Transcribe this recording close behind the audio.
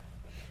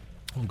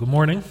Well, good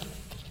morning.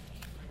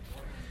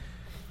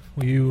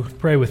 Will you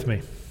pray with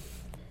me?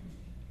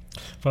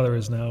 Father,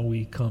 as now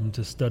we come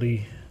to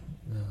study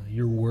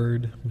your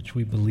word, which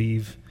we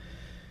believe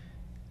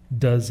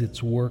does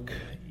its work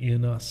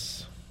in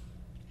us.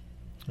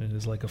 It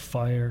is like a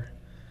fire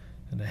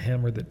and a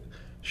hammer that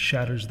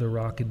shatters the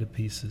rock into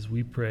pieces.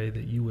 We pray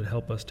that you would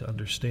help us to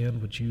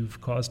understand what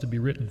you've caused to be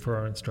written for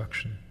our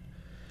instruction,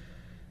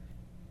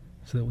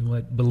 so that we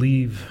might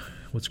believe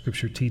what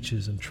Scripture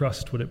teaches and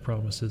trust what it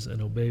promises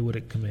and obey what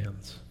it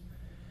commands.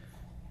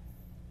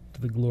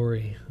 To the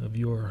glory of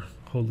your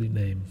holy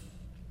name.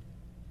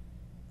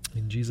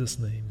 In Jesus'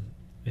 name,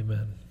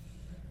 amen.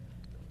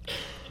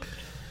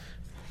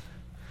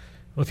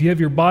 Well, if you have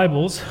your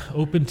Bibles,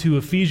 open to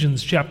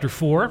Ephesians chapter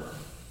 4.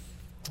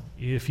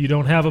 If you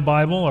don't have a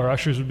Bible, our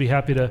ushers would be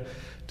happy to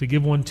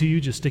give one to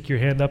you. Just stick your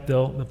hand up,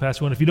 they'll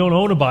pass one. If you don't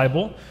own a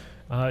Bible,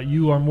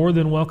 you are more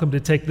than welcome to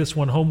take this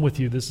one home with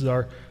you. This is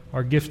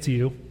our gift to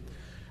you.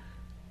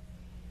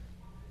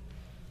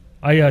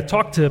 I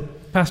talked to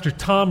Pastor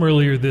Tom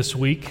earlier this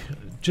week.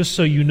 Just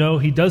so you know,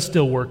 he does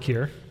still work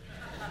here.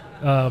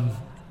 I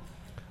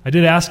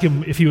did ask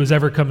him if he was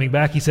ever coming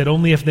back. He said,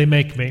 only if they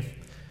make me.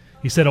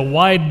 He said, a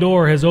wide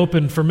door has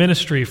opened for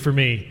ministry for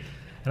me.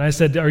 And I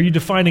said, are you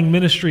defining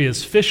ministry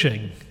as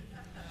fishing?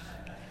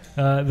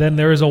 Then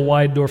there is a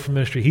wide door for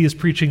ministry. He is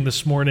preaching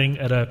this morning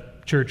at a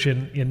church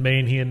in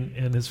Maine. He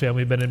and his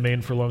family have been in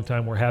Maine for a long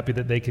time. We're happy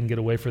that they can get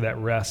away for that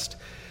rest.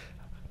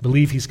 I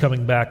believe he's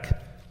coming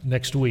back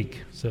next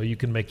week, so you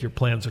can make your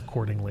plans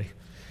accordingly.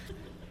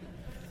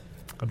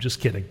 I'm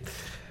just kidding.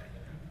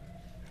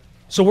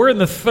 So we're in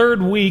the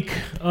third week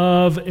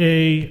of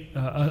a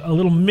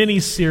little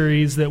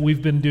mini-series that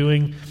we've been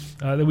doing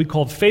that we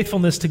called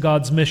Faithfulness to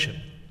God's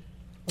Mission.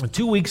 And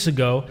 2 weeks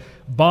ago,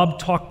 Bob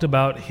talked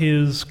about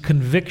his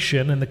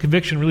conviction, and the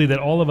conviction really that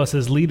all of us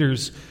as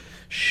leaders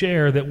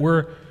share, that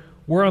we're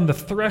on the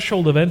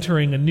threshold of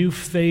entering a new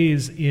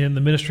phase in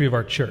the ministry of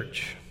our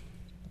church,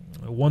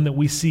 one that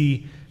we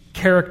see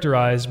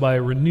characterized by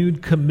a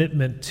renewed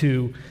commitment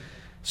to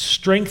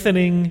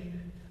strengthening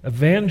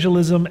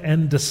evangelism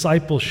and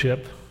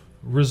discipleship,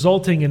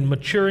 resulting in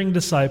maturing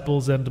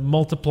disciples and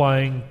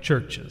multiplying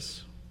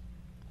churches.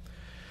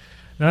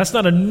 Now, that's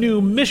not a new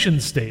mission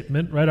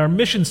statement, right? Our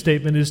mission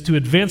statement is to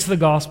advance the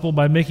gospel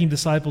by making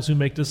disciples who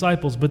make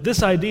disciples. But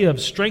this idea of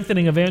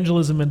strengthening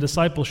evangelism and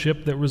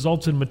discipleship that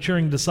results in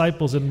maturing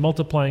disciples and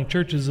multiplying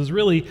churches is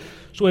really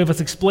a way of us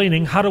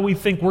explaining how do we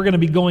think we're going to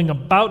be going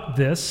about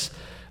this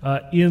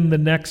in the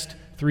next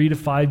 3 to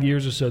 5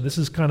 years or so. This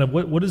is kind of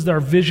what does our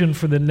vision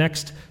for the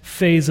next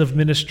phase of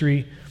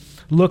ministry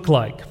look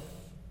like?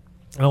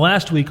 Now,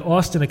 last week,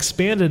 Austin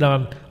expanded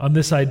on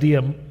this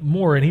idea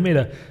more, and he made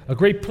a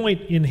great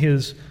point in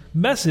his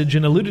message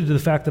and alluded to the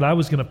fact that I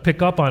was going to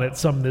pick up on it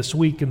some this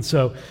week. And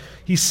so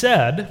he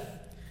said,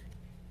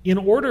 in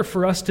order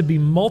for us to be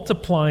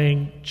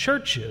multiplying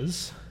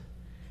churches,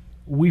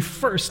 we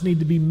first need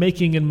to be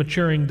making and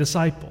maturing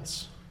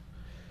disciples.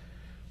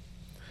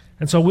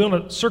 And so we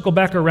want to circle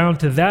back around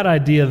to that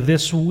idea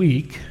this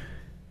week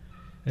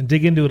and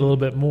dig into it a little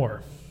bit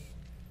more.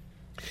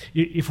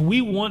 If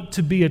we want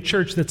to be a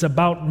church that's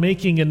about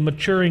making and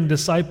maturing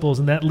disciples,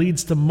 and that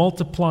leads to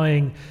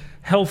multiplying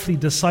healthy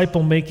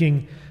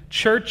disciple-making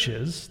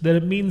churches, then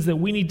it means that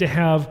we need to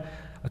have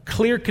a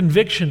clear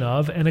conviction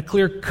of and a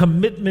clear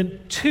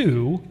commitment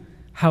to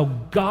how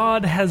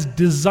God has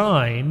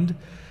designed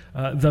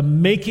the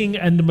making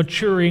and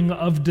maturing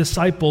of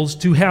disciples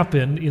to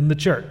happen in the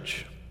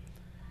church.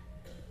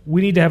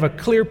 We need to have a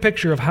clear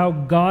picture of how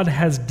God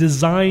has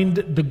designed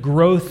the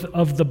growth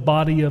of the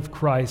body of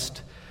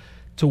Christ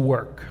to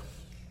work.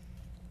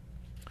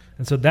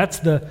 And so that's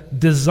the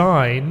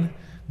design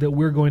that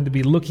we're going to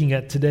be looking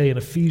at today in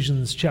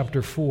Ephesians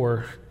chapter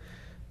 4,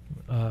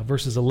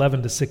 verses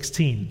 11 to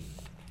 16.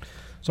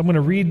 So I'm going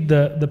to read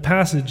the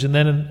passage, and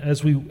then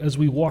as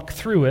we walk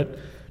through it,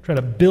 try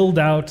to build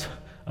out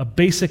a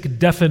basic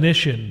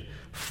definition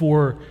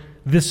for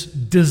this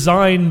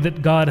design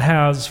that God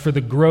has for the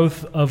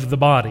growth of the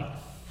body.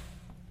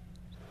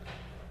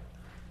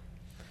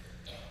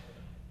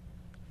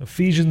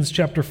 Ephesians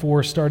chapter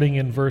 4, starting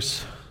in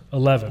verse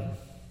 11.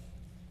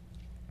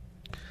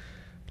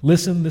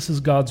 Listen, this is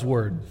God's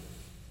word.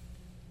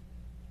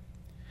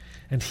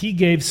 And he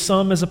gave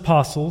some as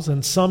apostles,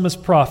 and some as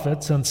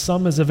prophets, and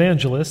some as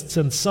evangelists,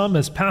 and some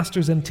as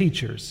pastors and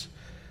teachers,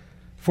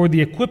 for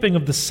the equipping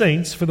of the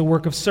saints for the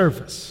work of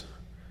service,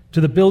 to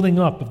the building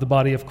up of the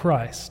body of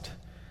Christ,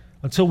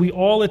 until we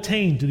all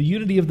attain to the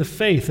unity of the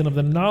faith and of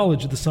the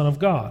knowledge of the Son of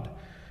God,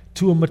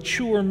 to a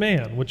mature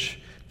man,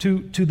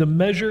 to the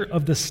measure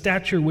of the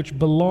stature which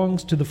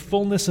belongs to the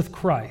fullness of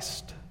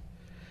Christ.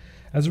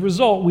 As a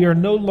result, we are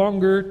no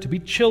longer to be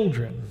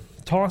children,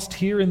 tossed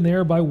here and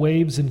there by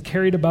waves and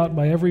carried about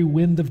by every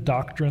wind of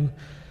doctrine,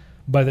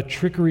 by the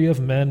trickery of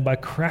men, by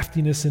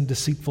craftiness and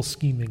deceitful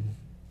scheming.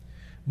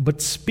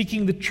 But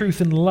speaking the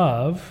truth in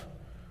love,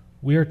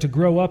 we are to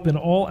grow up in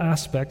all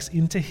aspects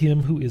into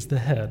him who is the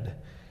head,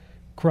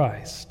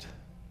 Christ.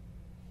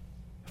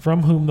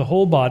 from whom the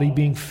whole body,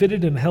 being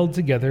fitted and held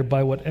together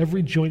by what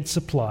every joint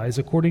supplies,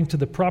 according to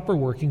the proper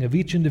working of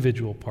each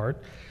individual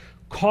part,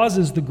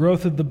 causes the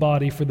growth of the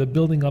body for the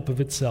building up of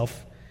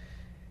itself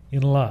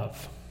in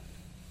love.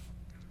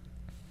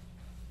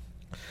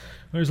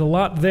 There's a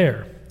lot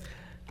there.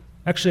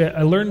 Actually,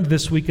 I learned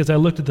this week as I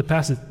looked at the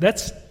passage,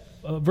 that's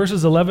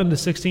verses 11 to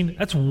 16,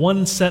 that's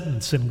one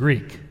sentence in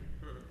Greek.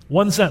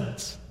 One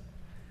sentence.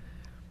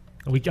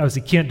 We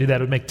obviously can't do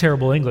that. It would make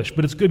terrible English,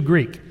 but it's good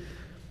Greek.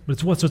 But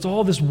it's what? So it's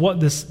all this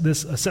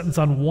a sentence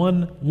on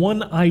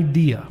one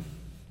idea.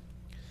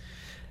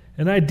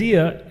 An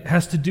idea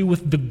has to do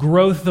with the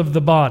growth of the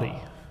body.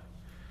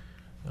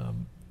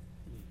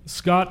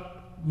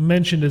 Scott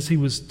mentioned as he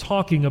was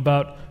talking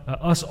about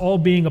us all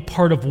being a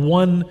part of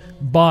one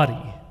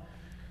body.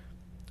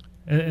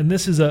 And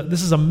this is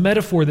a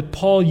metaphor that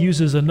Paul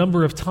uses a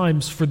number of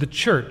times for the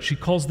church. He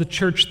calls the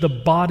church the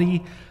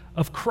body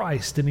of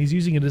Christ, and he's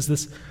using it as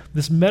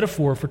this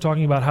metaphor for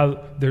talking about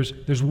how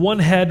there's one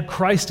head,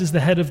 Christ is the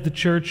head of the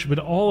church, but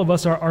all of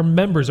us are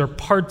members, are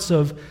parts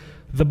of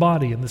the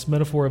body, and this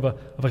metaphor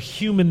of a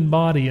human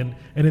body. And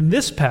in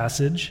this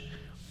passage,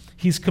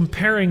 he's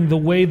comparing the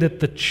way that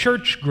the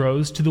church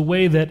grows to the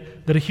way that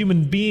a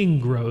human being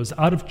grows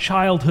out of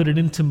childhood and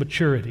into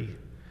maturity,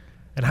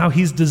 and how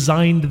he's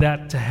designed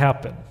that to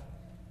happen.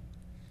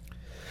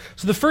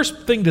 So the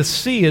first thing to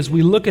see as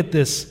we look at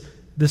this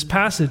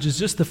passage is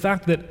just the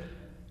fact that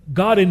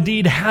God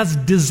indeed has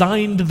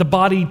designed the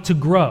body to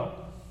grow.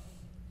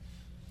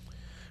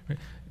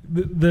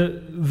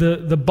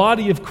 The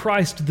body of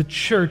Christ, the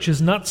church,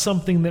 is not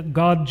something that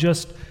God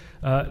just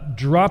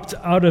dropped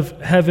out of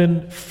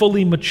heaven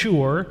fully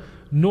mature,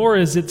 nor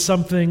is it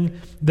something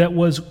that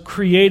was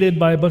created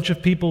by a bunch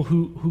of people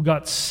who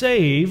got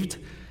saved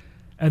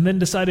and then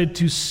decided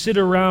to sit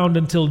around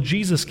until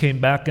Jesus came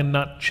back and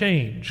not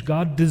change.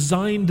 God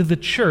designed the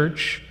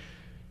church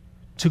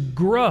to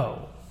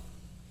grow.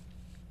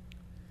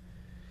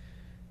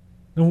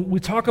 And when we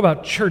talk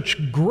about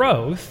church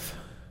growth,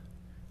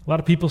 a lot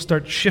of people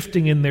start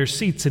shifting in their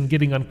seats and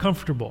getting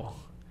uncomfortable.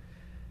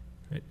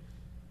 Right?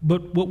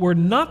 But what we're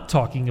not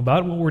talking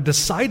about, what we're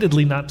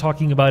decidedly not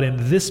talking about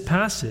in this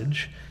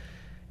passage,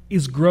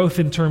 is growth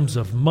in terms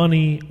of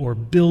money or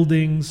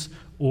buildings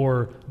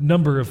or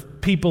number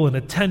of people in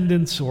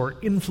attendance or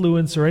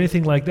influence or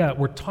anything like that.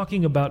 We're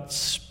talking about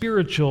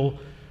spiritual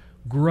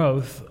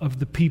growth of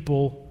the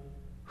people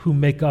who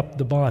make up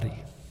the body.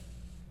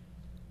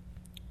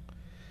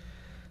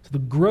 So the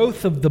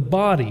growth of the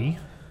body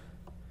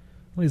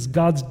is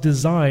God's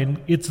design.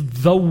 It's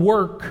the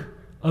work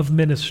of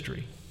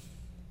ministry.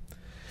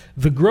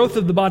 The growth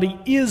of the body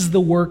is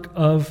the work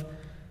of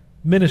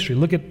ministry.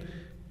 Look at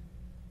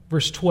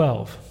verse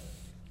 12.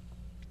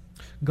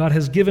 God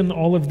has given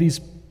all of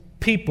these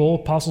people,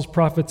 apostles,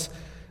 prophets,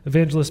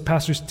 evangelists,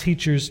 pastors,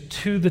 teachers,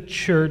 to the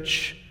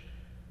church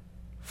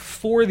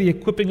for the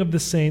equipping of the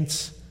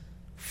saints,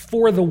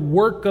 for the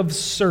work of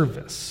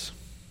service.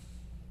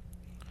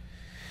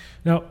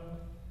 Now,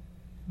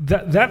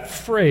 that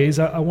phrase,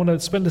 I want to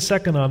spend a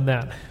second on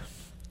that.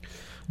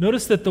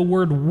 Notice that the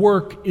word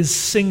work is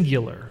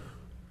singular.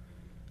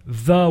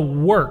 The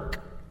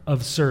work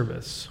of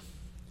service.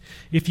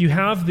 If you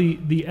have the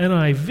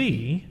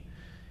NIV,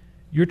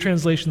 your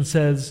translation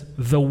says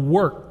the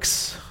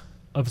works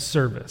of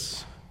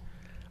service.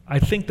 I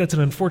think that's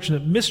an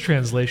unfortunate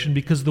mistranslation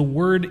because the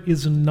word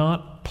is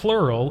not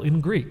plural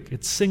in Greek.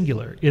 It's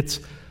singular. It's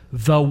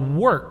the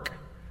work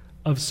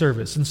of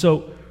service. And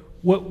so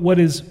what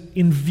is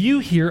in view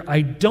here,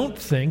 I don't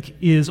think,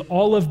 is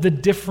all of the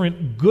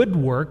different good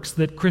works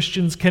that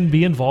Christians can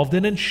be involved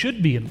in and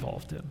should be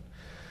involved in.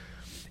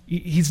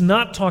 He's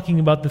not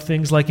talking about the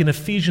things like in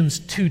Ephesians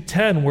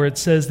 2:10 where it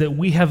says that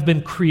we have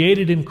been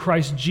created in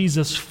Christ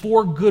Jesus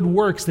for good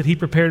works that he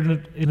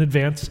prepared in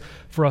advance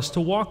for us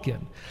to walk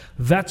in.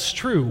 That's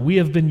true. We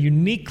have been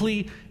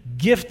uniquely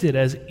gifted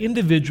as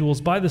individuals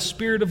by the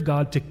Spirit of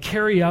God to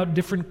carry out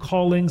different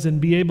callings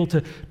and be able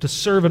to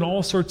serve in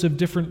all sorts of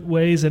different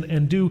ways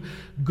and do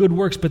good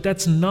works, but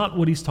that's not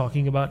what he's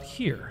talking about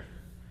here.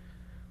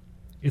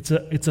 It's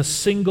a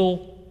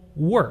single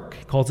work.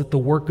 He calls it the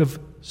work of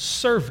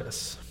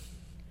service.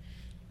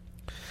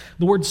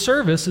 The word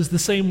service is the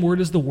same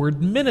word as the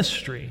word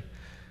ministry.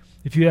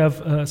 If you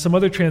have some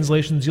other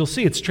translations, you'll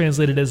see it's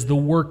translated as the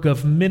work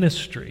of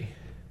ministry.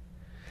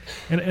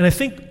 And I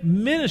think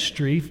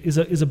ministry is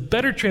a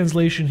better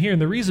translation here,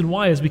 and the reason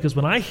why is because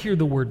when I hear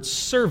the word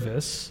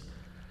service,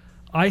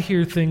 I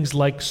hear things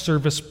like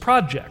service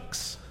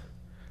projects.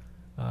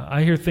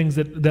 I hear things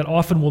that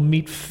often will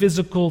meet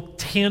physical,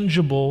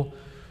 tangible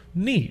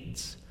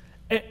needs.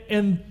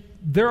 And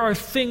there are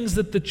things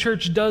that the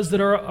church does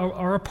that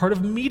are a part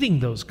of meeting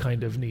those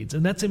kind of needs,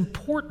 and that's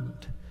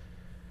important.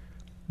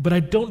 But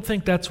I don't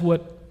think that's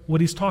what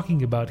he's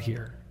talking about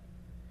here.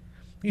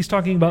 He's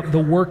talking about the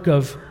work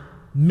of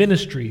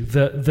ministry,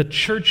 the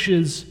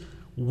church's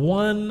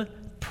one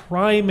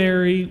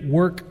primary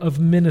work of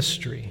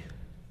ministry,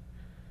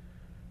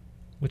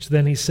 which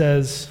then he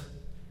says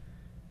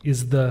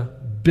is the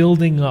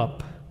building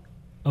up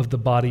of the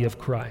body of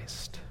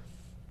Christ.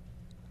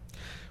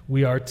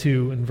 We are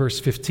to, in verse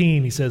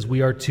 15, he says,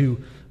 we are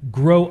to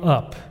grow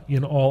up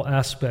in all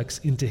aspects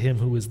into him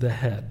who is the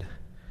head,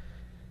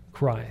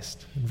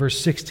 Christ. In verse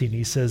 16,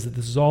 he says that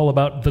this is all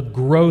about the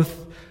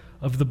growth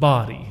of the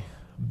body,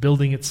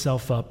 building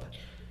itself up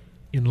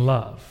in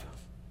love.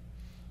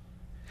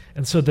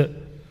 And so that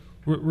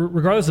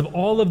regardless of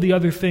all of the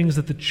other things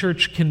that the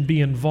church can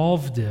be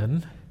involved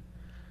in,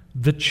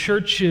 the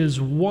church's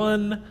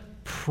one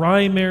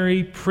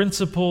primary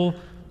principal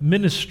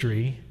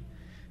ministry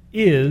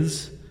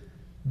is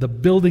the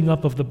building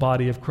up of the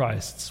body of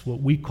Christ. It's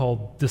what we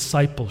call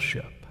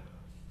discipleship.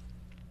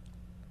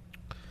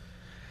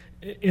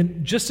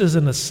 And just as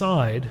an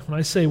aside, when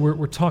I say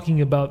we're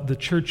talking about the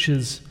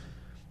church's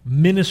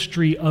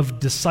ministry of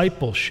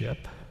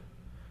discipleship,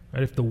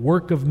 right? If the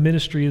work of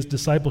ministry is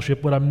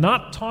discipleship, what I'm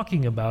not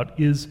talking about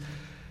is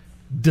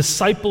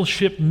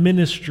discipleship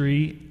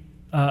ministry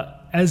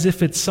as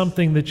if it's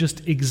something that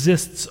just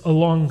exists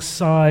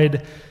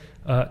alongside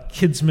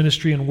kids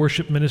ministry and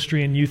worship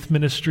ministry and youth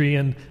ministry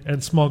and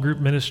small group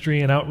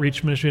ministry and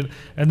outreach ministry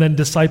and then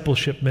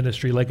discipleship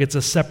ministry, like it's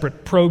a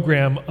separate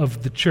program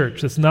of the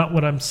church. That's not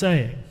what I'm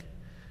saying.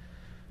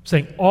 I'm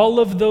saying all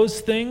of those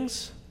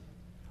things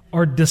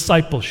are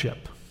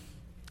discipleship.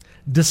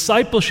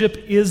 Discipleship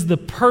is the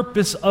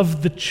purpose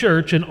of the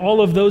church, and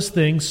all of those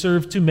things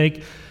serve to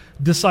make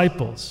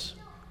disciples,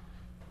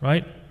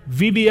 right?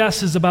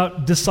 VBS is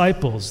about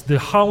disciples. The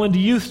Holland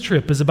Youth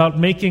Trip is about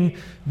making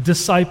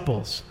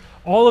disciples.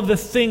 All of the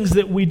things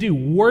that we do,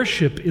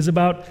 worship is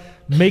about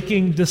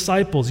making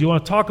disciples. You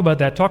want to talk about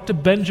that? Talk to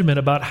Benjamin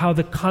about how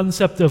the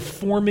concept of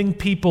forming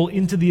people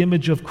into the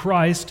image of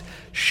Christ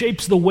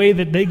shapes the way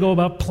that they go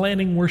about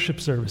planning worship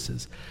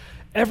services.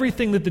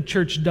 Everything that the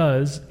church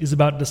does is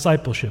about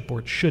discipleship, or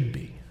it should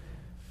be.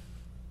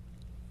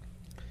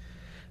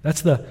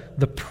 That's the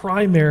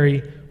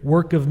primary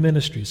work of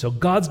ministry. So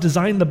God's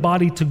designed the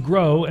body to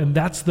grow, and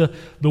that's the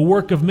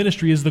work of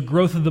ministry is the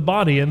growth of the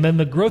body. And then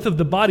the growth of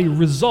the body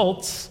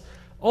results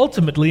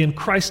ultimately in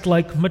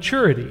Christ-like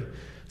maturity.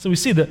 So we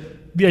see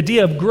that the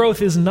idea of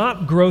growth is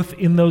not growth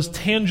in those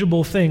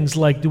tangible things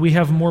like, do we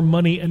have more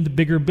money and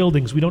bigger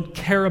buildings? We don't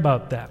care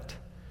about that.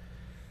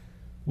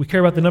 We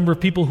care about the number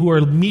of people who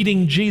are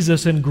meeting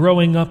Jesus and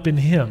growing up in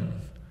Him.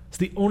 It's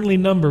the only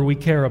number we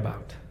care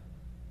about.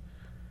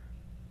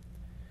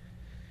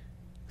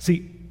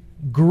 See,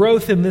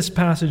 growth in this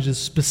passage is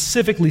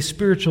specifically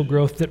spiritual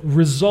growth that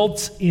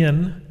results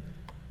in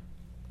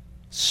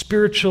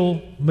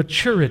spiritual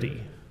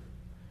maturity,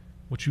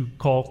 which you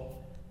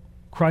call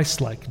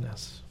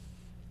Christ-likeness.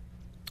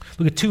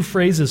 Look at two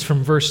phrases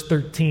from verse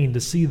 13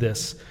 to see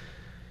this. It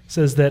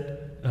says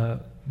that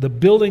the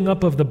building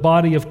up of the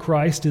body of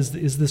Christ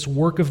is this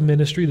work of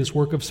ministry, this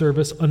work of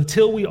service,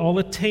 until we all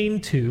attain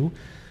to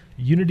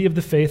unity of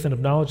the faith and of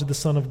knowledge of the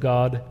Son of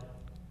God,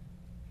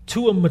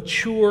 to a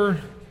mature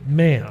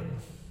man.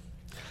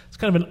 It's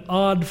kind of an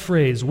odd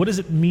phrase. What does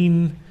it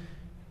mean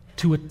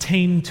to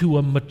attain to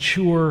a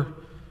mature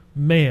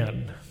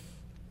man?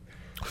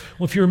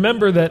 Well, if you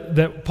remember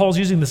that Paul's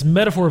using this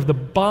metaphor of the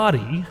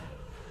body,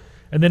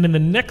 and then in the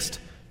next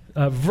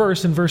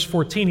verse, in verse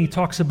 14, he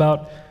talks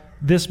about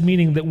this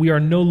meaning that we are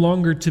no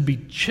longer to be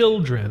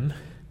children,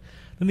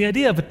 then the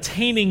idea of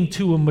attaining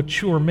to a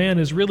mature man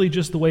is really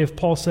just the way of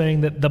Paul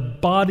saying that the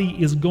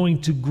body is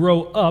going to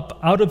grow up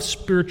out of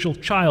spiritual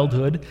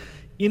childhood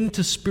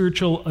into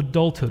spiritual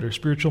adulthood or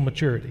spiritual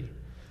maturity.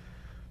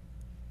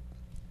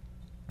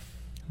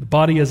 The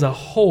body as a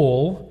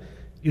whole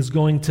is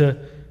going to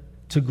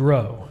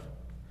grow.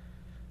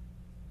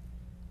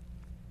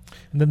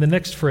 And then the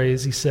next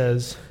phrase, he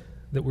says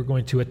that we're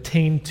going to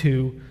attain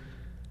to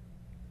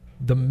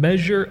the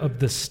measure of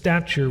the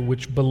stature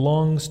which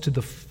belongs to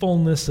the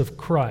fullness of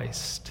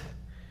Christ,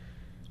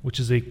 which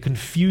is a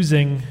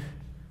confusing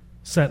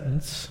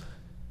sentence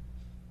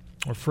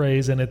or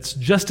phrase, and it's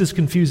just as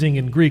confusing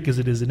in Greek as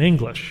it is in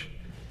English.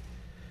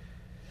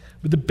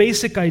 But the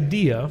basic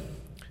idea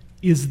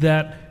is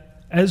that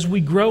as we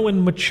grow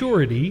in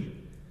maturity,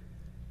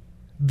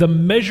 the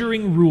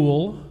measuring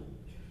rule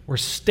or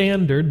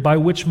standard by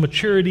which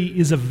maturity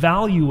is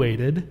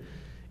evaluated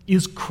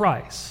is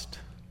Christ.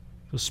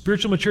 So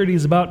spiritual maturity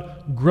is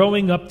about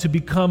growing up to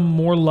become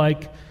more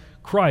like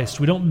Christ.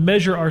 We don't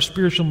measure our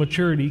spiritual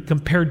maturity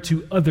compared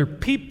to other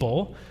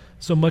people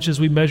so much as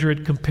we measure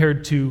it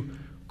compared to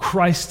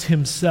Christ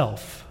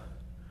Himself,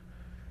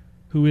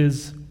 who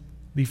is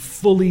the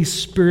fully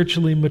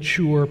spiritually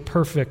mature,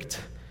 perfect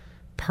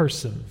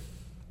person.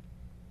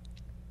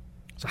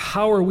 So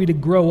how are we to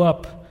grow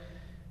up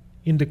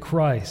into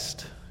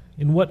Christ?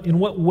 In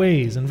what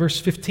ways? And verse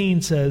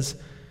 15 says,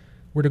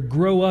 we're to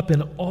grow up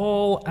in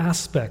all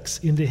aspects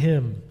into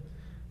Him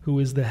who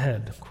is the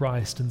head,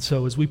 Christ. And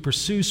so as we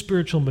pursue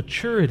spiritual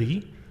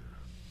maturity,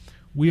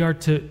 we are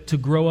to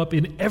grow up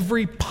in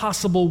every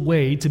possible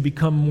way to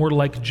become more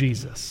like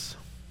Jesus.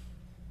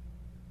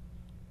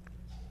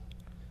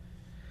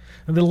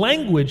 And the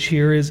language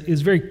here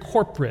is very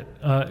corporate,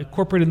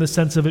 corporate in the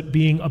sense of it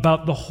being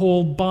about the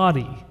whole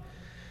body.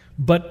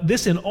 But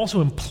this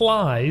also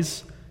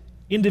implies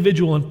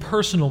individual and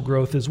personal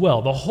growth as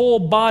well. The whole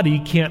body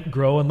can't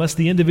grow unless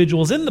the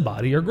individuals in the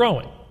body are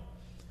growing.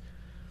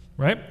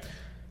 Right?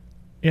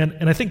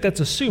 And I think that's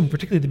assumed,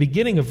 particularly at the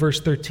beginning of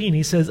verse 13.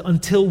 He says,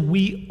 until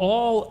we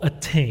all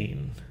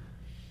attain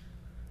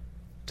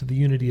to the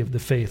unity of the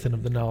faith and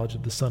of the knowledge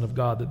of the Son of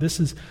God. That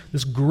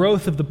this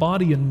growth of the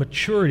body and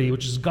maturity,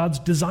 which is God's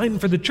design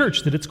for the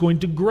church, that it's going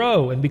to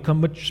grow and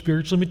become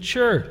spiritually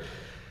mature,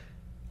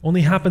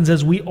 only happens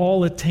as we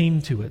all attain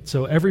to it.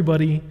 So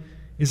everybody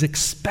is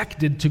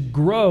expected to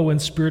grow in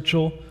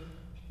spiritual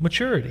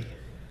maturity.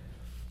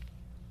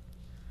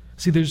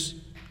 See,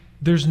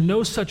 there's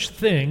no such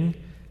thing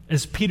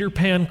as Peter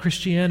Pan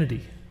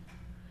Christianity,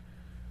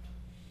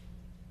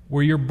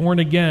 where you're born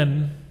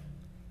again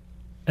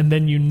and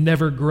then you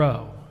never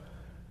grow.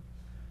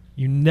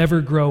 You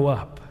never grow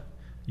up.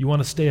 You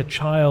want to stay a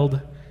child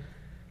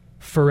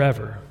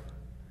forever.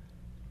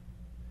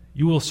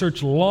 You will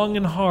search long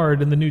and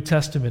hard in the New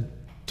Testament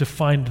to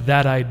find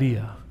that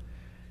idea.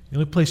 The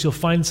only place you'll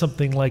find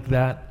something like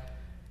that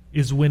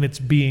is when it's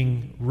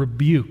being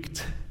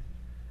rebuked.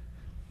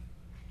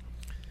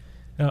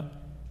 Now,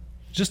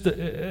 just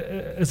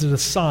as an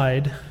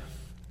aside,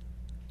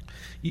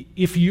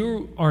 if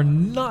you are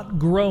not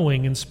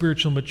growing in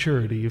spiritual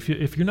maturity, if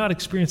you're not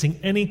experiencing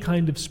any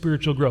kind of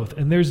spiritual growth,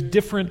 and there's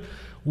different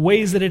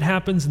ways that it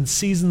happens and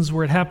seasons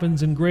where it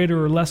happens in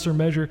greater or lesser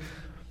measure,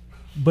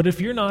 but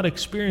if you're not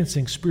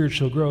experiencing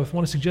spiritual growth, I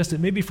want to suggest it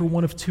maybe for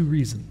one of two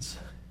reasons.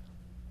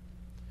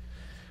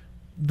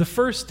 The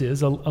first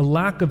is a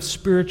lack of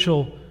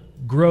spiritual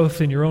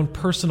growth in your own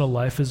personal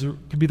life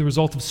could be the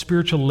result of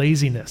spiritual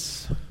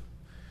laziness.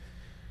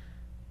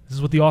 This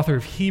is what the author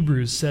of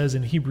Hebrews says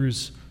in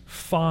Hebrews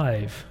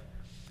 5.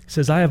 He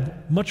says, I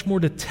have much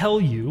more to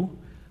tell you,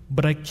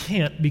 but I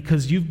can't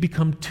because you've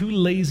become too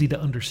lazy to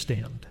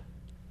understand.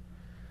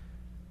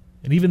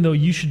 And even though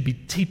you should be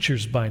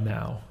teachers by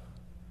now,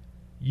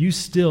 you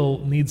still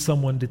need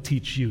someone to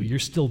teach you. You're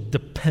still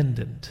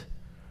dependent.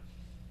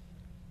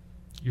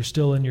 You're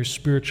still in your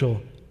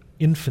spiritual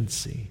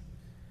infancy.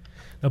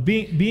 Now,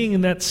 being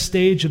in that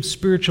stage of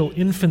spiritual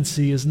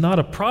infancy is not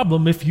a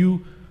problem if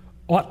you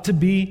ought to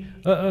be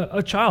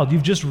a child.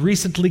 You've just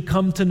recently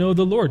come to know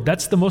the Lord.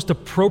 That's the most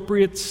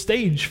appropriate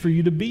stage for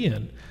you to be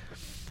in.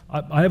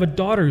 I have a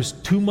daughter who's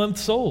 2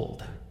 months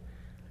old,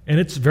 and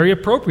it's very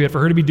appropriate for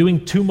her to be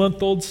doing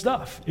 2-month-old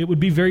stuff. It would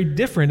be very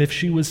different if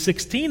she was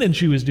 16 and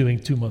she was doing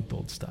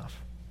 2-month-old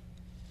stuff.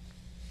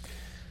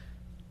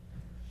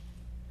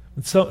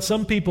 And so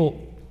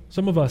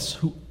some of us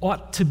who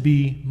ought to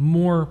be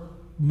more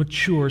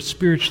mature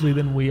spiritually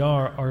than we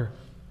are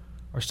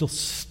still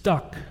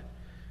stuck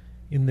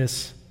in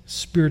this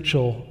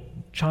spiritual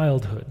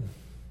childhood.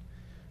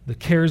 The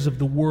cares of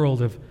the world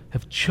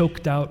have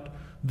choked out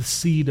the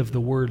seed of the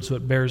word so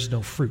it bears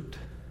no fruit.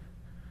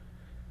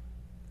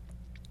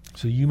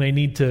 So you may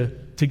need to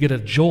get a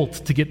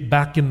jolt to get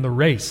back in the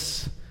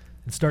race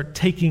and start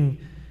taking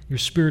your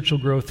spiritual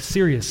growth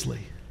seriously.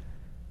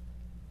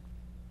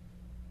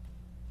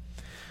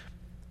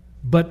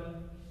 But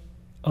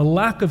a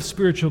lack of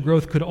spiritual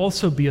growth could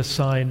also be a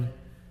sign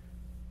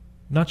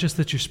not just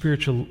that you're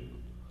spiritually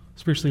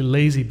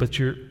lazy, but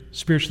you're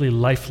spiritually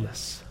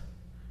lifeless.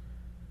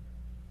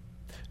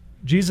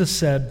 Jesus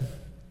said,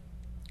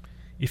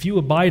 if you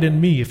abide in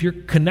me, if you're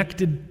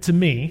connected to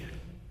me,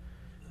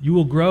 you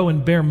will grow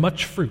and bear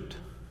much fruit.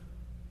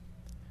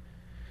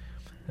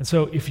 And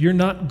so if you're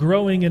not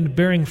growing and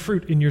bearing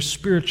fruit in your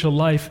spiritual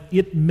life,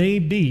 it may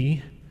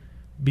be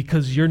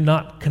because you're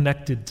not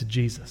connected to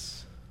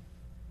Jesus.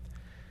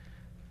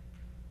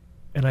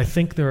 And I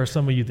think there are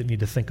some of you that need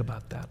to think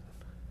about that.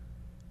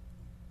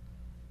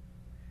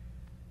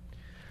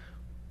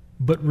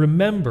 But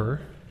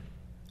remember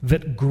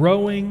that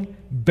growing,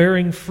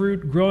 bearing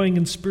fruit, growing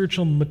in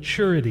spiritual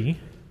maturity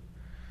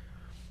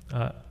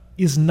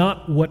is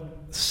not what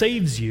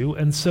saves you.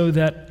 And so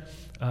that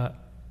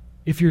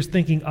if you're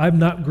thinking, I'm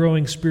not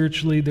growing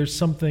spiritually, there's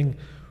something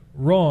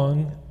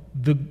wrong,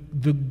 the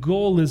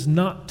goal is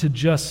not to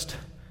just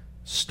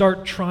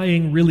start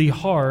trying really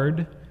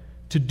hard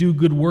to do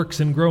good works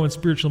and grow in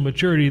spiritual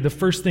maturity. The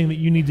first thing that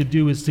you need to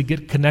do is to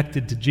get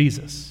connected to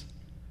Jesus.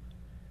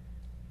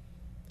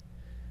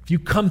 If you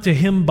come to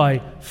Him by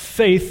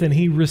faith and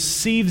He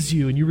receives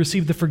you and you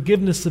receive the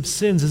forgiveness of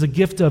sins as a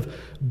gift of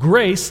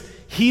grace,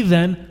 He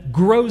then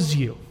grows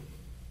you.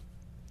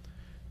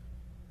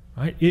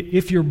 Right?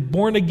 If you're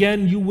born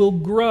again, you will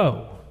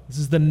grow. This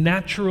is the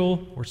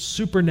natural or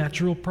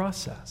supernatural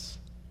process.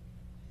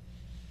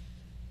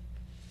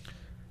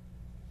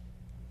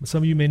 But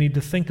some of you may need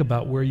to think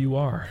about where you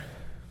are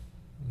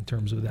in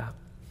terms of that.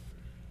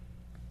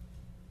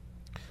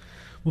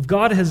 Well,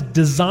 God has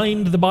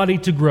designed the body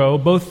to grow,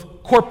 both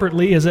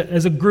corporately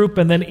as a group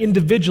and then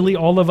individually,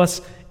 all of us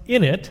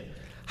in it.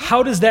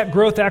 How does that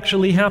growth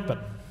actually happen?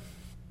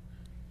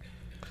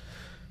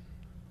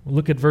 We'll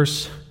look at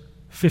verse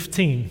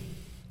 15.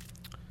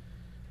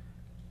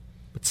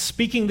 But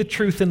speaking the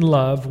truth in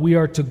love, we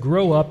are to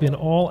grow up in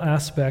all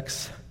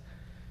aspects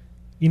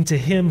into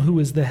Him who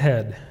is the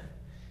head,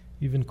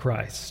 even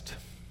Christ.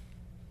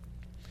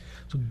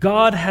 So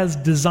God has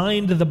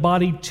designed the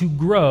body to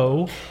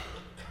grow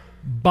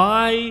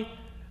by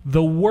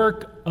the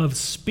work of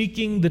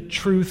speaking the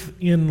truth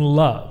in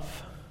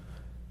love.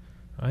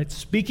 All right?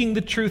 Speaking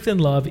the truth in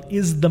love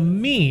is the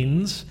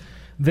means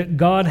that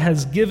God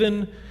has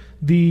given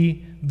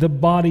the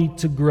body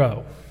to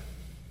grow.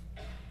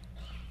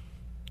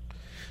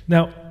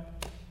 Now,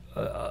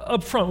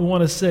 up front, we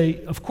want to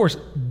say, of course,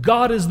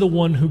 God is the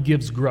one who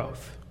gives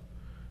growth.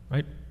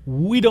 Right?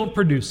 We don't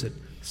produce it.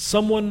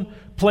 Someone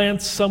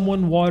plants,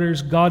 someone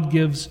waters, God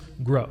gives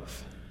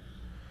growth.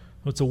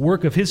 It's a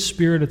work of His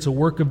Spirit, it's a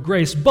work of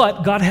grace,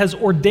 but God has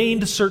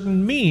ordained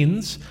certain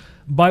means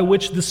by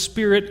which the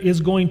Spirit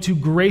is going to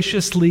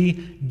graciously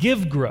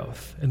give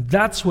growth. And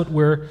that's what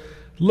we're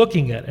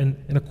looking at. And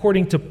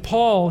according to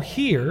Paul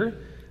here,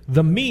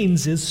 the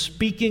means is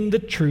speaking the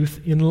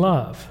truth in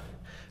love.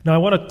 Now, I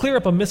want to clear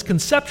up a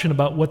misconception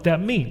about what that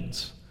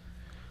means.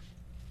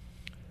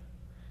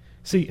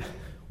 See,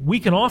 we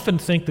can often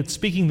think that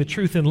speaking the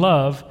truth in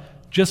love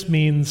just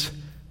means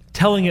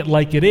telling it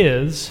like it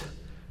is,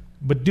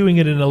 but doing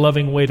it in a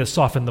loving way to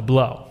soften the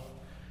blow.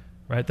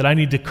 Right? That I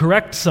need to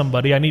correct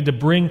somebody, I need to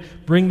bring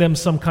them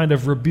some kind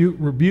of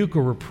rebuke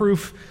or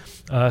reproof,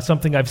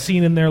 something I've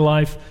seen in their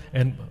life,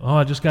 and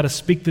I just got to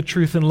speak the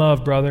truth in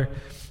love, brother.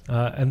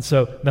 And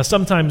so now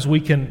sometimes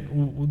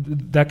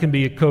that can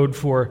be a code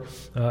for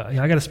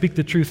I got to speak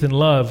the truth in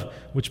love,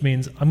 which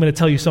means I'm going to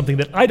tell you something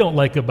that I don't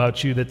like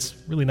about you that's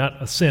really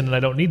not a sin and I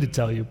don't need to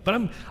tell you, but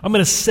I'm going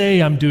to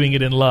say I'm doing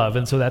it in love,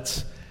 and so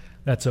that's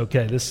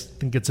okay. This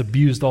thing gets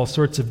abused all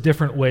sorts of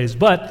different ways,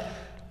 but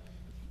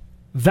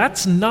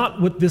that's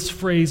not what this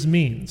phrase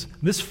means.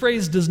 This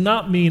phrase does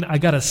not mean I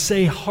got to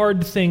say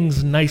hard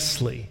things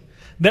nicely.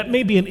 That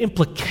may be an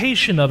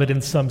implication of it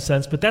in some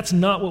sense, but that's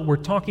not what we're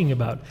talking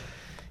about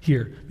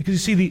here. Because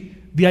you see,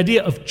 the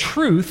idea of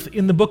truth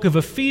in the book of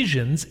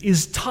Ephesians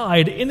is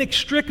tied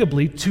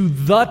inextricably to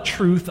the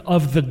truth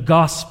of the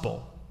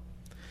gospel.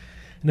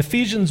 In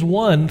Ephesians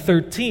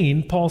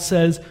 1:13, Paul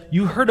says,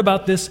 you heard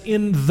about this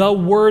in the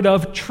word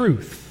of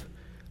truth,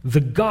 the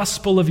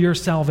gospel of your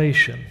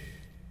salvation.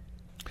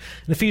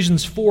 In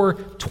Ephesians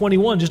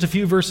 4:21, just a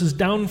few verses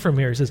down from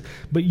here, it says,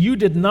 but you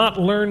did not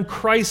learn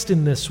Christ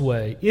in this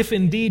way, if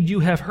indeed you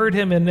have heard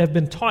him and have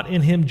been taught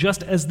in him,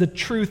 just as the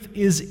truth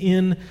is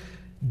in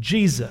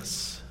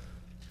Jesus.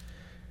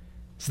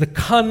 It's the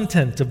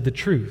content of the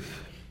truth.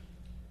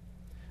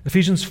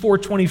 Ephesians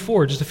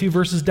 4:24, just a few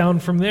verses down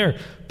from there,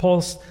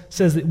 Paul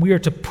says that we are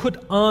to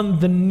put on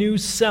the new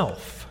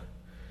self,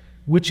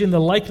 which in the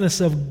likeness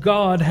of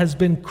God has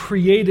been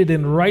created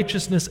in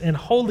righteousness and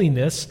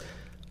holiness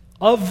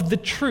of the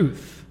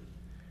truth.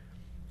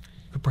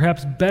 Could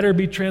perhaps better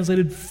be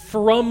translated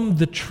from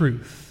the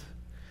truth.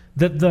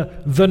 That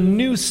the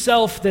new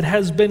self that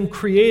has been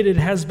created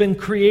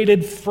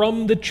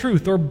from the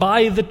truth or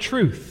by the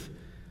truth.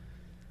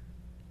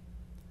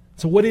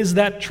 So what is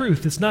that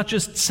truth? It's not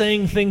just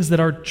saying things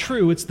that are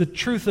true, it's the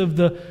truth of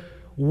the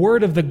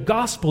word of the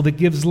gospel that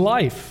gives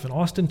life. And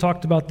Austin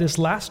talked about this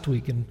last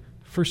week in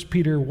 1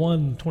 Peter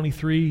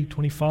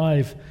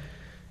 1:23-25. It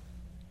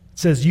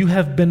says, you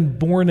have been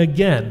born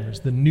again, there's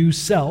the new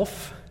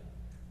self,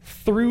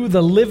 through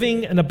the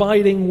living and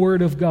abiding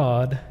word of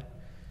God,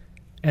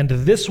 and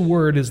this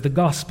word is the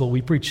gospel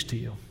we preach to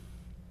you.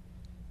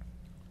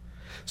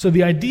 So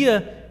the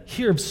idea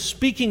here of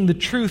speaking the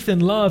truth in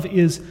love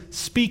is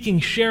speaking,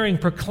 sharing,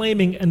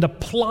 proclaiming, and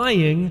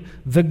applying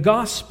the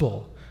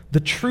gospel, the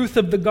truth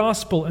of the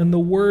gospel and the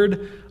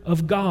word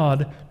of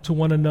God to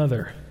one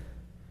another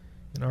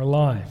in our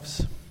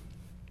lives.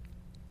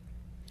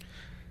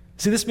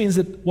 See, this means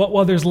that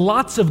while there's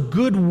lots of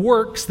good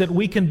works that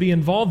we can be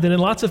involved in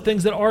and lots of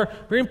things that are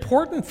very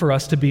important for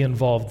us to be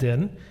involved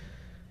in,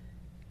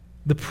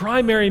 the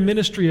primary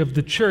ministry of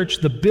the church,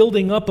 the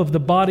building up of the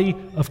body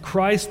of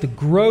Christ, the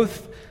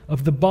growth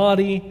of the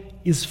body,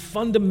 is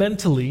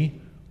fundamentally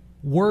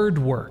word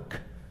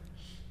work.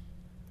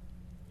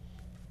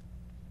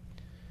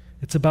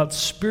 It's about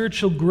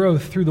spiritual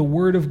growth through the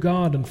Word of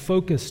God and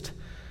focused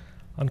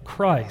on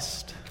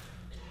Christ.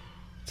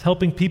 It's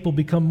helping people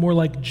become more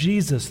like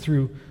Jesus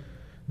through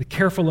the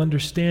careful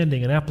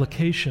understanding and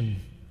application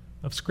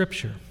of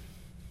Scripture.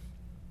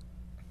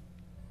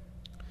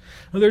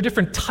 Now, there are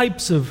different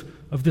types of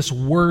this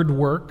word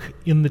work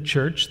in the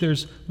church.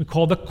 We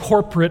call the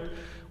corporate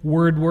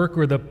word work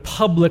or the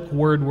public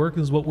word work.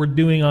 This is what we're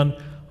doing on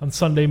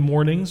Sunday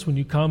mornings when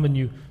you come and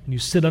you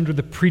sit under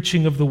the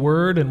preaching of the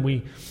Word and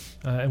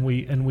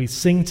we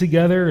sing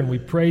together and we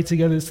pray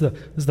together. This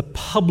is the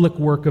public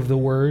work of the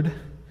Word.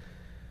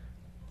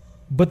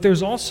 But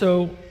there's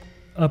also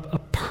a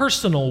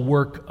personal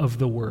work of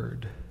the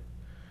Word.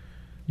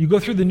 You go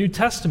through the New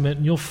Testament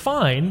and you'll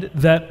find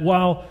that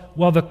while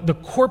the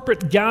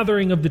corporate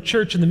gathering of the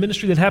church and the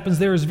ministry that happens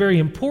there is very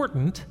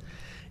important,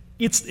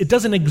 it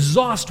doesn't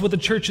exhaust what the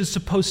church is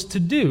supposed to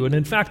do. And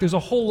in fact, there's a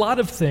whole lot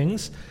of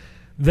things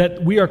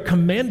that we are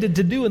commanded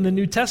to do in the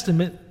New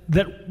Testament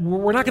that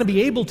we're not going to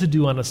be able to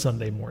do on a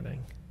Sunday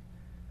morning.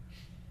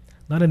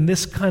 Not in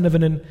this kind of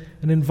an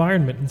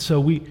environment. And so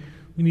we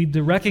need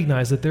to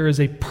recognize that there is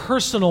a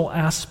personal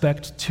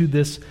aspect to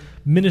this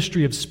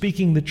ministry of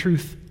speaking the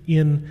truth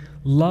in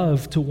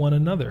love to one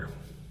another.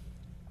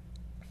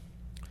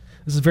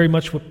 This is very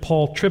much what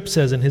Paul Tripp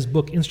says in his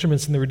book,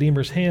 Instruments in the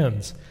Redeemer's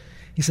Hands.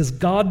 He says,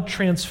 God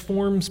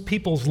transforms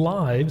people's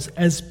lives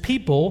as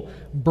people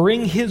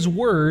bring His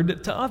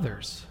word to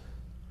others.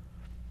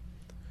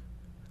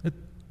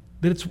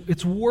 That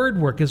it's word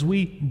work as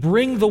we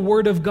bring the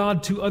word of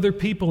God to other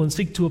people and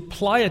seek to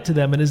apply it to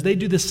them. And as they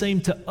do the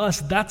same to us,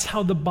 that's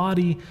how the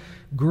body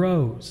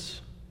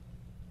grows.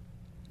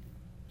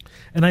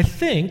 And I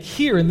think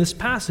here in this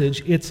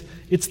passage, it's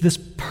this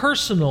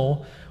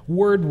personal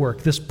word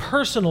work, this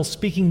personal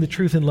speaking the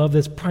truth in love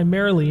that's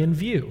primarily in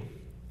view.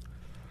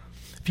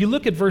 If you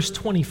look at verse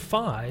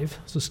 25,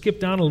 so skip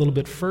down a little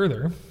bit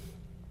further,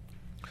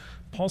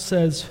 Paul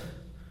says,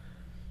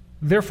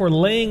 therefore,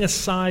 laying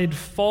aside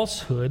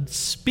falsehood,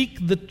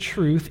 speak the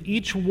truth,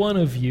 each one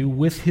of you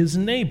with his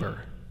neighbor.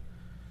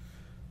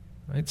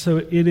 Right?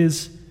 So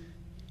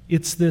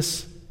it's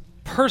this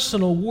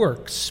personal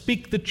work.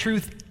 Speak the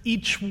truth,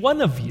 each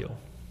one of you.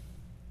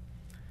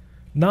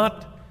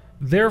 Not,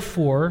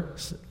 therefore,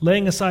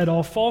 laying aside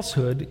all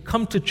falsehood,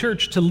 come to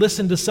church to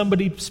listen to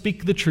somebody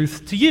speak the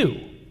truth to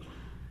you.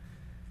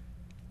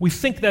 We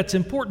think that's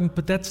important,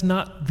 but that's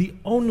not the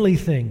only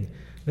thing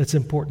that's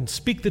important.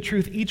 Speak the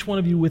truth, each one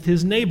of you, with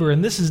his neighbor.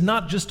 And this is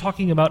not just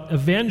talking about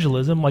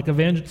evangelism, like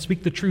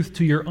speak the truth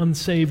to your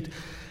unsaved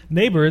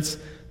neighbor. It's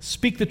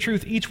speak the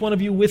truth, each one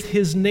of you, with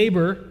his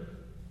neighbor,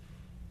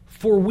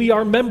 for we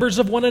are members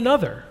of one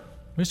another.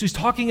 So he's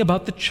talking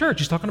about the church.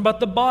 He's talking about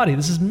the body.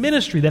 This is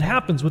ministry that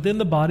happens within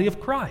the body of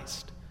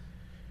Christ.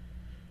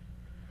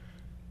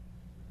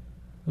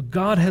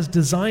 God has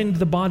designed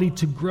the body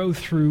to grow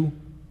through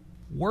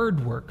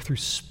word work, through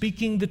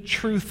speaking the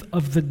truth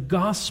of the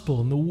gospel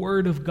and the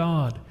word of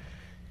God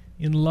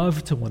in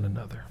love to one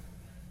another.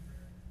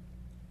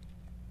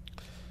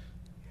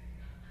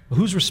 Well,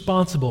 who's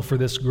responsible for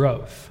this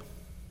growth?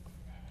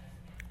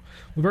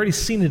 We've already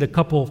seen it a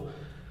couple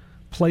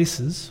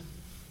places.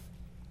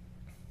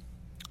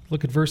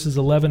 Look at verses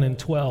 11 and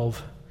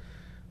 12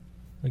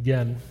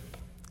 again.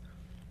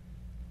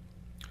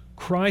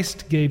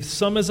 Christ gave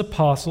some as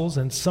apostles,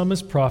 and some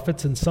as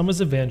prophets, and some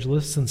as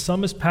evangelists, and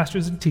some as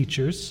pastors and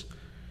teachers.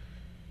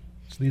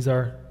 So these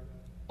are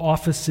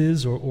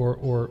offices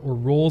or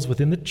roles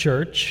within the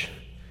church.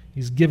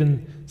 He's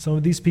given some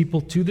of these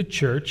people to the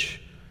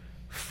church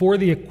for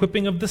the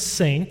equipping of the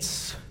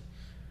saints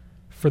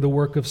for the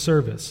work of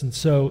service. And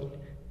so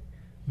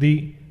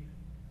the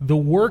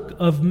work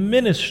of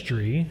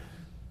ministry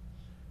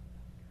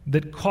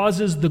that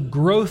causes the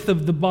growth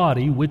of the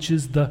body, which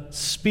is the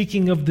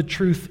speaking of the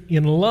truth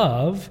in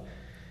love,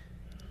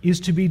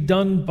 is to be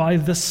done by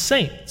the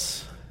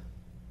saints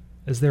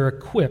as they're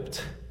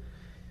equipped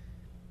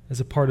as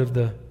a part of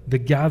the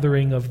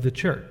gathering of the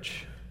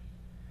church.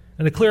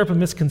 And to clear up a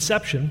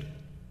misconception,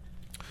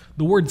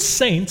 the word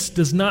saints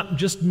does not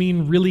just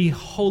mean really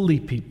holy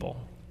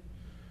people,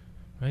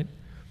 right?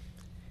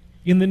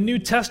 In the New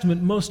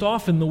Testament, most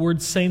often the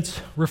word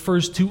saints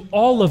refers to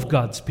all of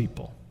God's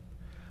people,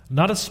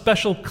 not a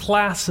special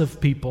class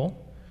of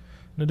people.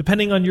 Now,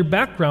 depending on your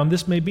background,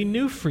 this may be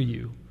new for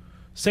you.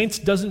 Saints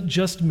doesn't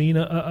just mean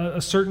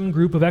a certain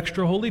group of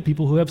extra holy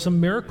people who have some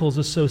miracles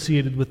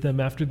associated with them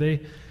after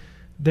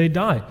they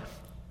die.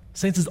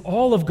 Saints is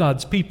all of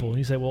God's people. And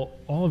you say, well,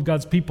 all of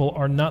God's people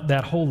are not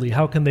that holy.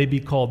 How can they be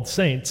called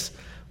saints? I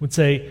would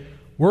say,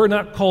 we're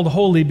not called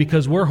holy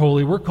because we're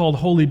holy. We're called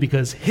holy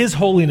because His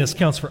holiness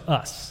counts for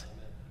us.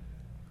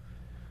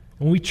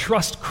 When we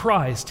trust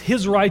Christ,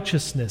 His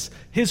righteousness,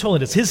 His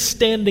holiness, His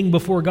standing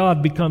before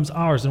God becomes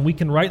ours, and we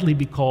can rightly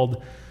be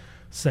called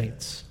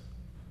saints.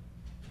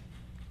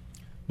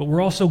 But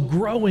we're also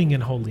growing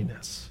in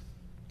holiness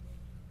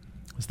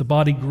as the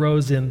body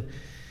grows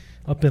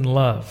up in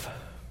love.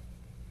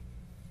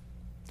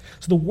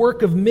 So the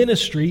work of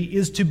ministry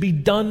is to be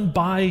done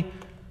by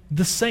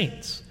the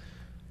saints.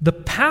 The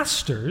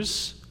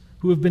pastors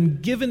who have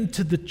been given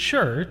to the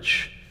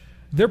church,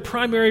 their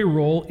primary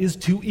role is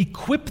to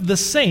equip the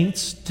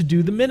saints to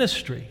do the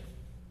ministry.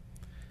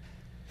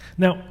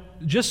 Now,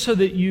 just so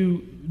that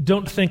you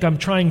don't think I'm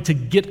trying to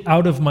get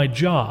out of my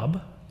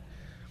job,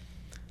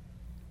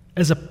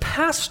 as a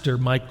pastor,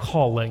 my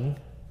calling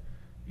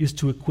is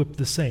to equip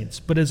the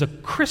saints. But as a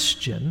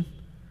Christian,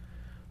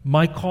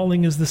 my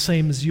calling is the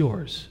same as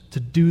yours, to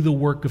do the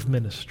work of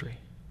ministry.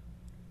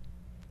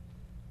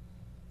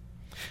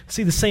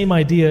 See the same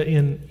idea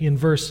in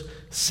verse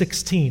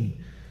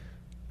 16.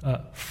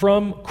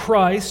 From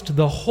Christ,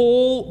 the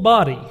whole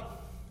body,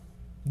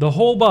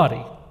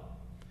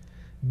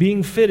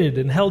 being fitted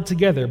and held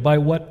together by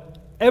what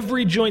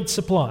every joint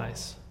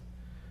supplies,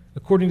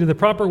 according to the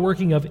proper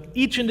working of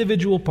each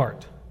individual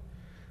part,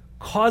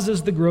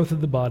 causes the growth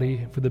of the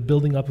body for the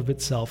building up of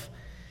itself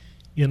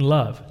in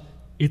love.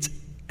 It's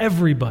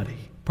everybody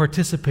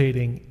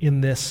participating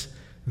in this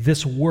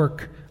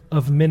work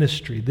of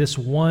ministry, this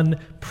one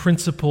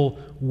principal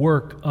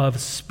work of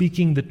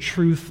speaking the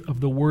truth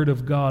of the Word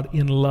of God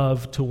in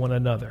love to one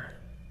another.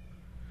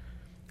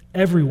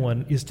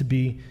 Everyone is to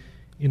be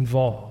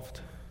involved.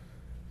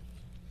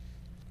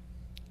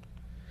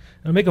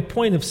 I make a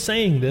point of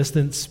saying this,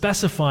 then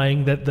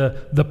specifying that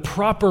the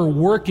proper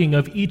working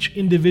of each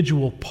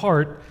individual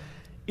part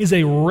is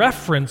a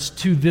reference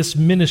to this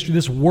ministry,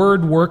 this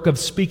word work of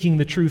speaking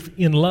the truth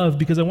in love,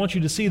 because I want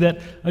you to see that,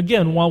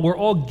 again, while we're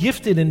all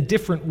gifted in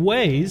different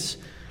ways,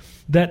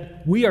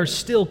 that we are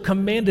still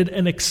commanded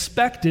and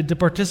expected to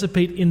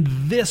participate in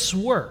this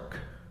work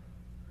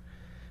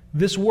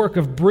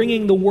of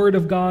bringing the Word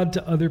of God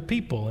to other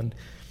people. And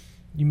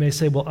you may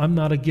say, well, I'm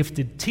not a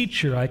gifted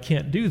teacher, I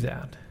can't do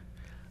that.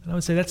 And I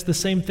would say that's the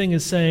same thing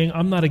as saying,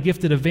 I'm not a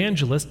gifted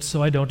evangelist,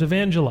 so I don't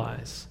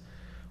evangelize.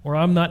 Or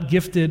I'm not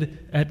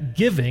gifted at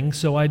giving,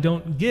 so I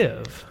don't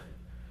give.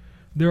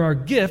 There are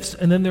gifts,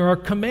 and then there are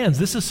commands.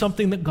 This is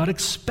something that God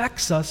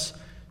expects us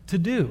to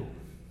do.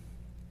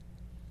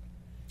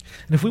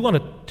 And if we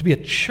want to be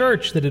a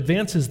church that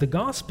advances the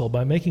gospel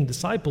by making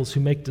disciples who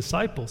make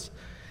disciples,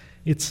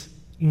 it's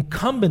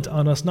incumbent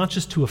on us not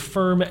just to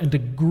affirm and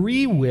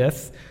agree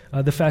with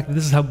the fact that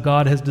this is how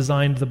God has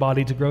designed the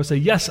body to grow. Say,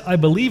 yes, I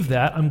believe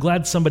that. I'm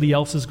glad somebody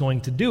else is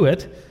going to do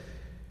it.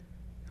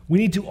 We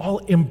need to all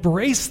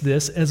embrace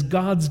this as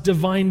God's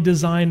divine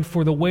design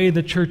for the way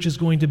the church is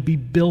going to be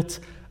built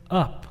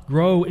up,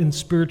 grow in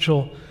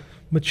spiritual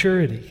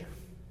maturity,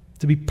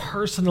 to be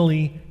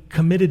personally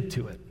committed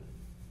to it.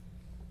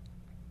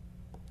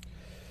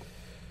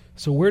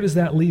 So where does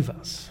that leave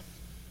us?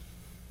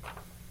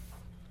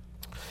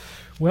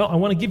 Well, I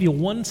want to give you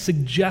one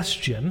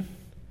suggestion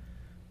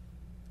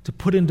to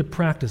put into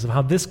practice of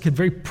how this could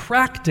very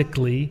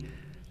practically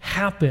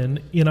happen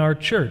in our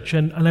church.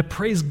 And I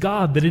praise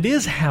God that it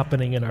is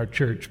happening in our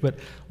church, but I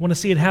want to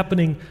see it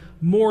happening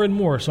more and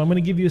more. So I'm going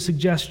to give you a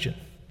suggestion.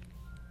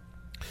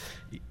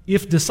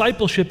 If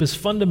discipleship is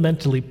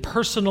fundamentally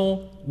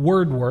personal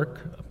word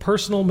work, a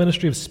personal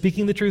ministry of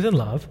speaking the truth in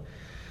love,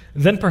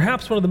 then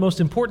perhaps one of the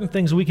most important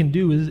things we can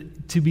do is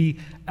to be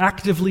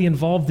actively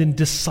involved in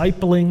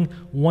discipling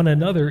one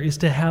another, is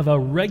to have a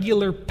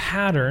regular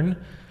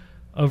pattern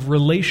of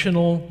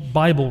relational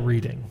Bible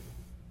reading,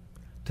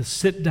 to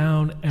sit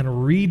down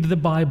and read the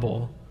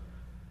Bible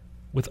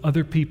with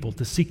other people,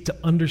 to seek to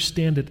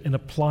understand it and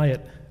apply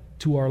it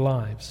to our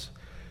lives.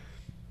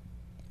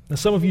 Now,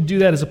 some of you do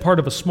that as a part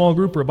of a small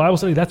group or a Bible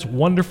study. That's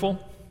wonderful.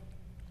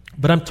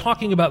 But I'm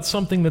talking about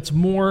something that's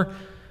more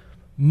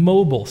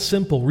mobile,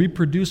 simple,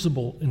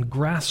 reproducible, and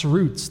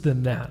grassroots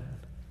than that.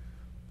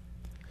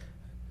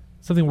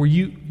 Something where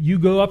you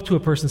go up to a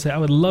person and say, I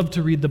would love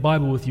to read the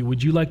Bible with you.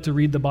 Would you like to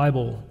read the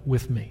Bible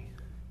with me?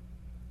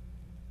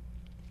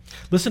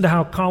 Listen to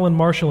how Colin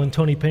Marshall and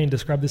Tony Payne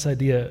describe this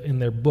idea in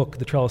their book,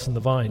 The Trellis and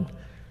the Vine.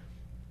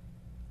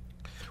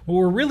 What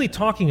we're really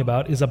talking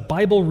about is a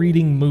Bible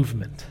reading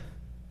movement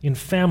in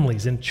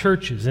families, in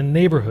churches, in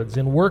neighborhoods,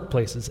 in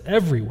workplaces,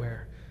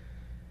 everywhere.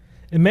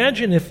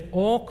 Imagine if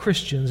all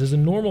Christians, as a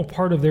normal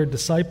part of their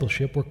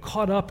discipleship, were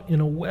caught up in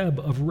a web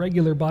of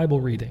regular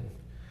Bible reading,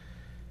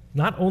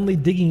 not only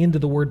digging into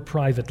the Word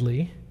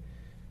privately,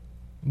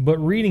 but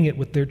reading it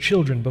with their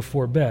children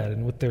before bed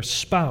and with their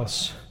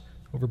spouse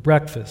over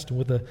breakfast, and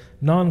with a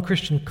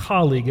non-Christian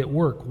colleague at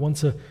work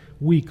once a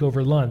week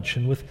over lunch,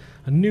 and with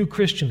a new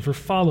Christian for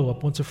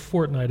follow-up once a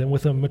fortnight, and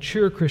with a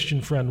mature Christian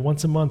friend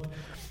once a month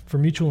for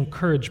mutual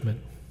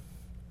encouragement.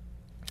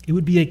 It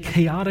would be a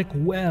chaotic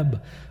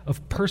web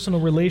of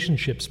personal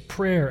relationships,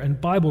 prayer, and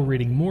Bible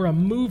reading, more a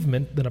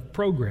movement than a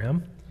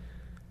program.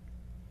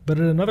 But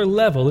at another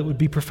level, it would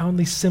be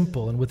profoundly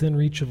simple and within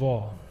reach of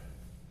all.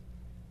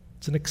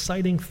 It's an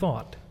exciting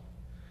thought,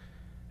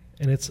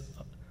 and it's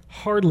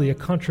hardly a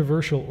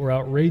controversial or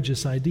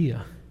outrageous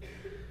idea.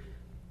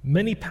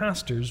 Many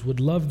pastors would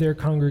love their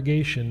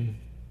congregation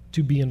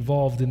to be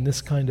involved in this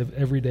kind of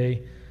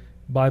everyday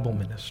Bible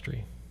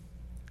ministry.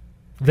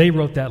 They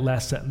wrote that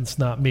last sentence,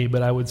 not me,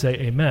 but I would say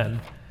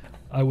amen.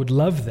 I would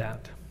love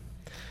that.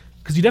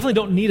 Because you definitely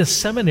don't need a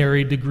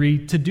seminary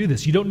degree to do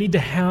this. You don't need to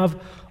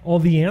have all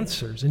the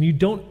answers. And you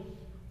don't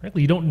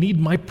need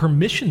my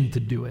permission to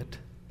do it,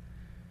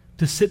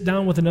 to sit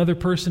down with another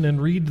person and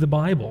read the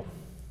Bible.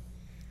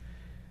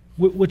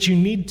 What you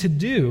need to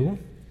do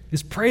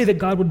is pray that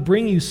God would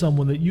bring you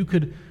someone that you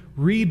could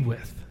read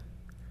with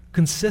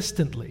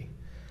consistently.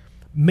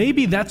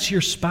 Maybe that's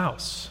your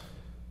spouse.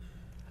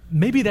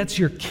 Maybe that's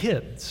your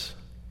kids.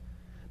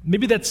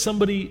 Maybe that's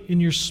somebody in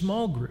your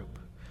small group.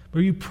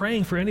 Are you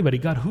praying for anybody?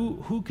 God,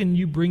 who can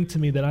you bring to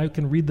me that I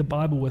can read the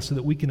Bible with so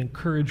that we can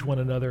encourage one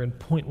another and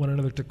point one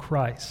another to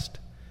Christ?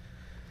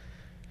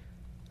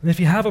 And if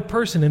you have a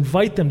person,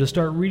 invite them to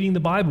start reading the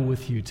Bible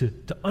with you,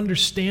 to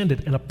understand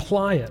it and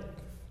apply it.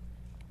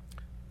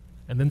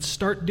 And then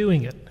start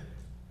doing it.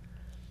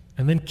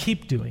 And then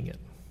keep doing it.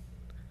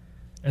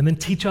 And then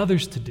teach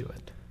others to do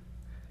it.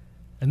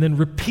 And then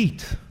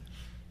repeat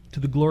to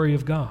the glory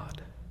of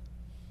God.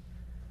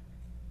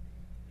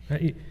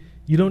 Right?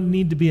 You don't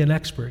need to be an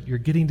expert. You're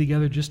getting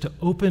together just to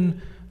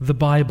open the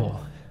Bible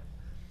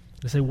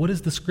and say, what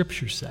does the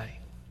Scripture say?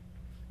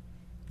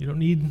 You don't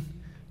need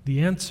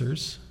the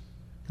answers.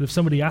 Because if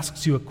somebody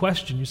asks you a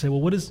question, you say, well,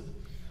 what does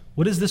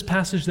What does this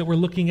passage that we're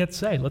looking at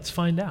say? Let's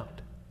find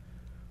out.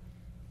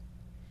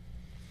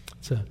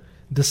 It's a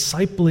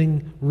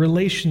discipling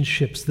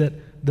relationships that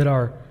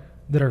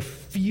are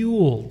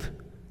fueled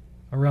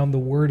around the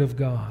Word of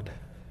God.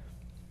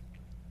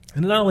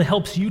 And it not only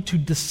helps you to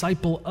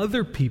disciple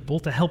other people,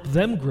 to help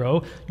them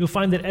grow, you'll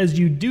find that as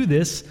you do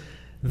this,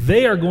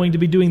 they are going to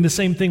be doing the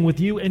same thing with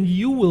you, and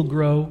you will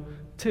grow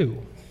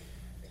too.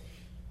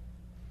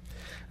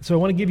 So I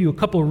want to give you a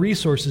couple of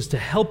resources to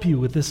help you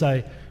with this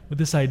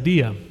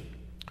idea.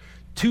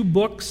 2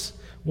 books.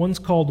 One's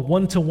called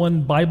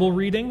 1-to-1 Bible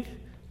Reading.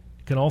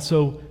 It can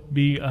also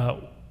be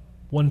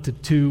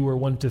 1-to-2 or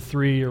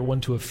 1-to-3 or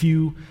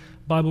 1-to-a-few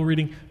Bible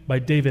reading by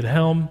David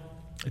Helm.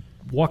 It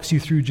walks you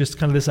through just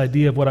kind of this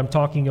idea of what I'm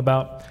talking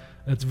about.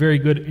 It's very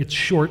good. It's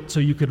short, so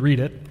you could read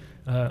it.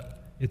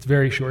 It's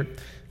very short.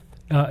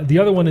 The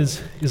other one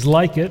is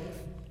like it.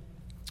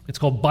 It's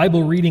called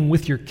Bible Reading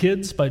with Your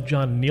Kids by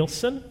John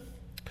Nielsen.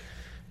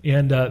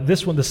 And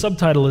this one, the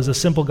subtitle is A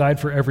Simple Guide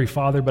for Every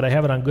Father, but I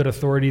have it on good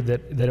authority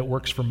that it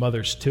works for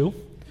mothers too.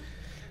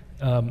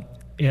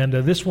 And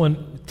this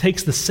one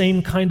takes the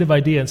same kind of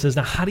idea and says,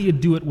 now how do you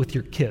do it with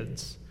your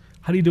kids?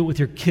 How do you do it with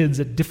your kids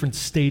at different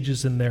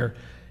stages in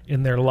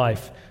their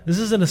life? This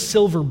isn't a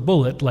silver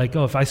bullet, like,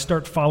 if I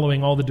start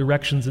following all the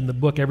directions in the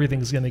book,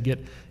 everything's going to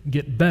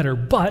get better.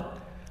 But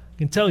I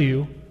can tell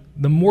you,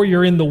 the more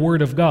you're in the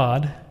Word of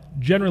God,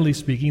 generally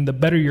speaking, the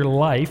better your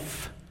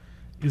life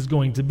is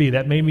going to be.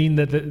 That may mean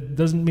that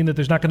doesn't mean that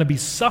there's not going to be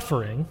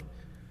suffering.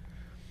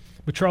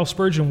 But Charles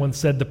Spurgeon once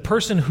said, the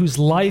person whose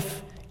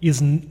life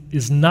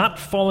is not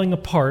falling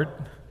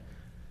apart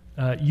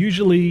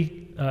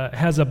usually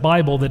has a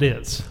Bible that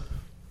is.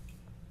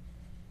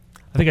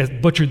 I think I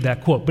butchered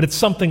that quote, but it's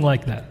something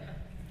like that.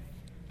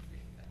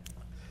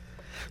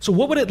 So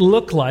what would it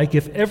look like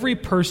if every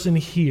person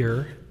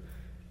here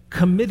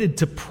committed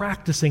to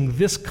practicing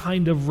this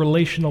kind of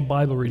relational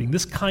Bible reading,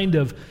 this kind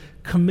of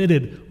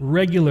committed,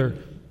 regular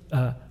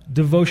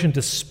devotion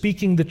to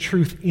speaking the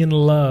truth in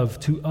love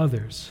to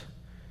others?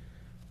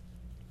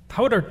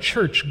 How would our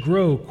church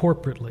grow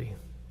corporately?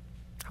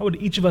 How would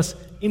each of us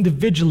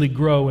individually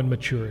grow in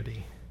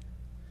maturity?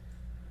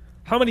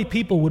 How many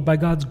people would, by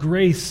God's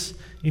grace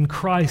in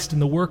Christ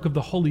and the work of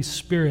the Holy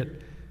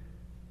Spirit,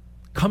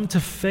 come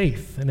to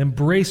faith and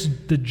embrace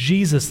the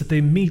Jesus that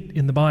they meet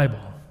in the Bible?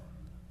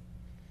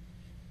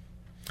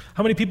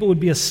 How many people would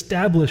be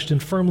established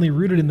and firmly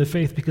rooted in the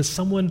faith because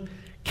someone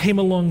came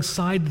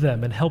alongside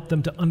them and helped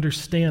them to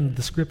understand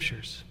the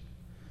Scriptures?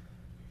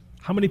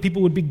 How many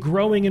people would be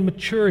growing in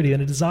maturity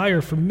and a desire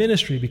for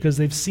ministry because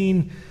they've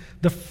seen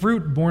the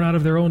fruit born out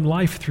of their own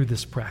life through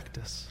this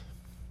practice?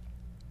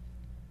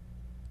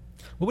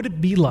 What would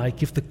it be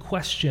like if the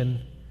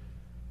question,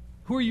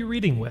 who are you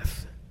reading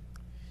with,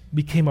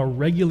 became a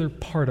regular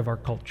part of our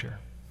culture?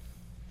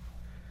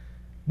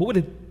 What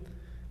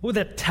would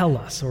that tell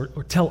us or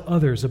tell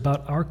others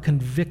about our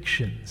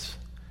convictions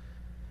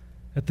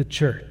at the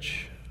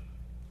church,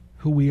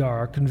 who we are,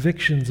 our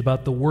convictions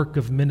about the work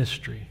of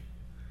ministry?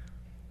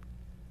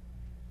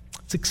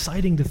 It's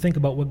exciting to think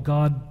about what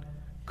God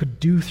could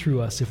do through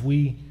us if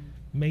we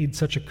made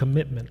such a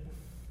commitment,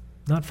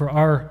 not for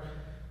our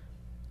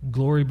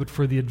glory, but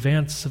for the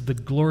advance of the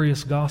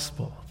glorious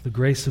gospel, the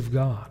grace of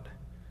God,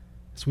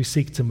 as we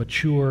seek to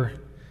mature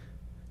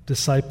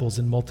disciples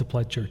in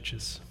multiplied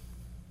churches.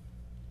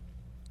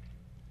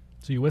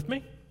 So you with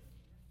me?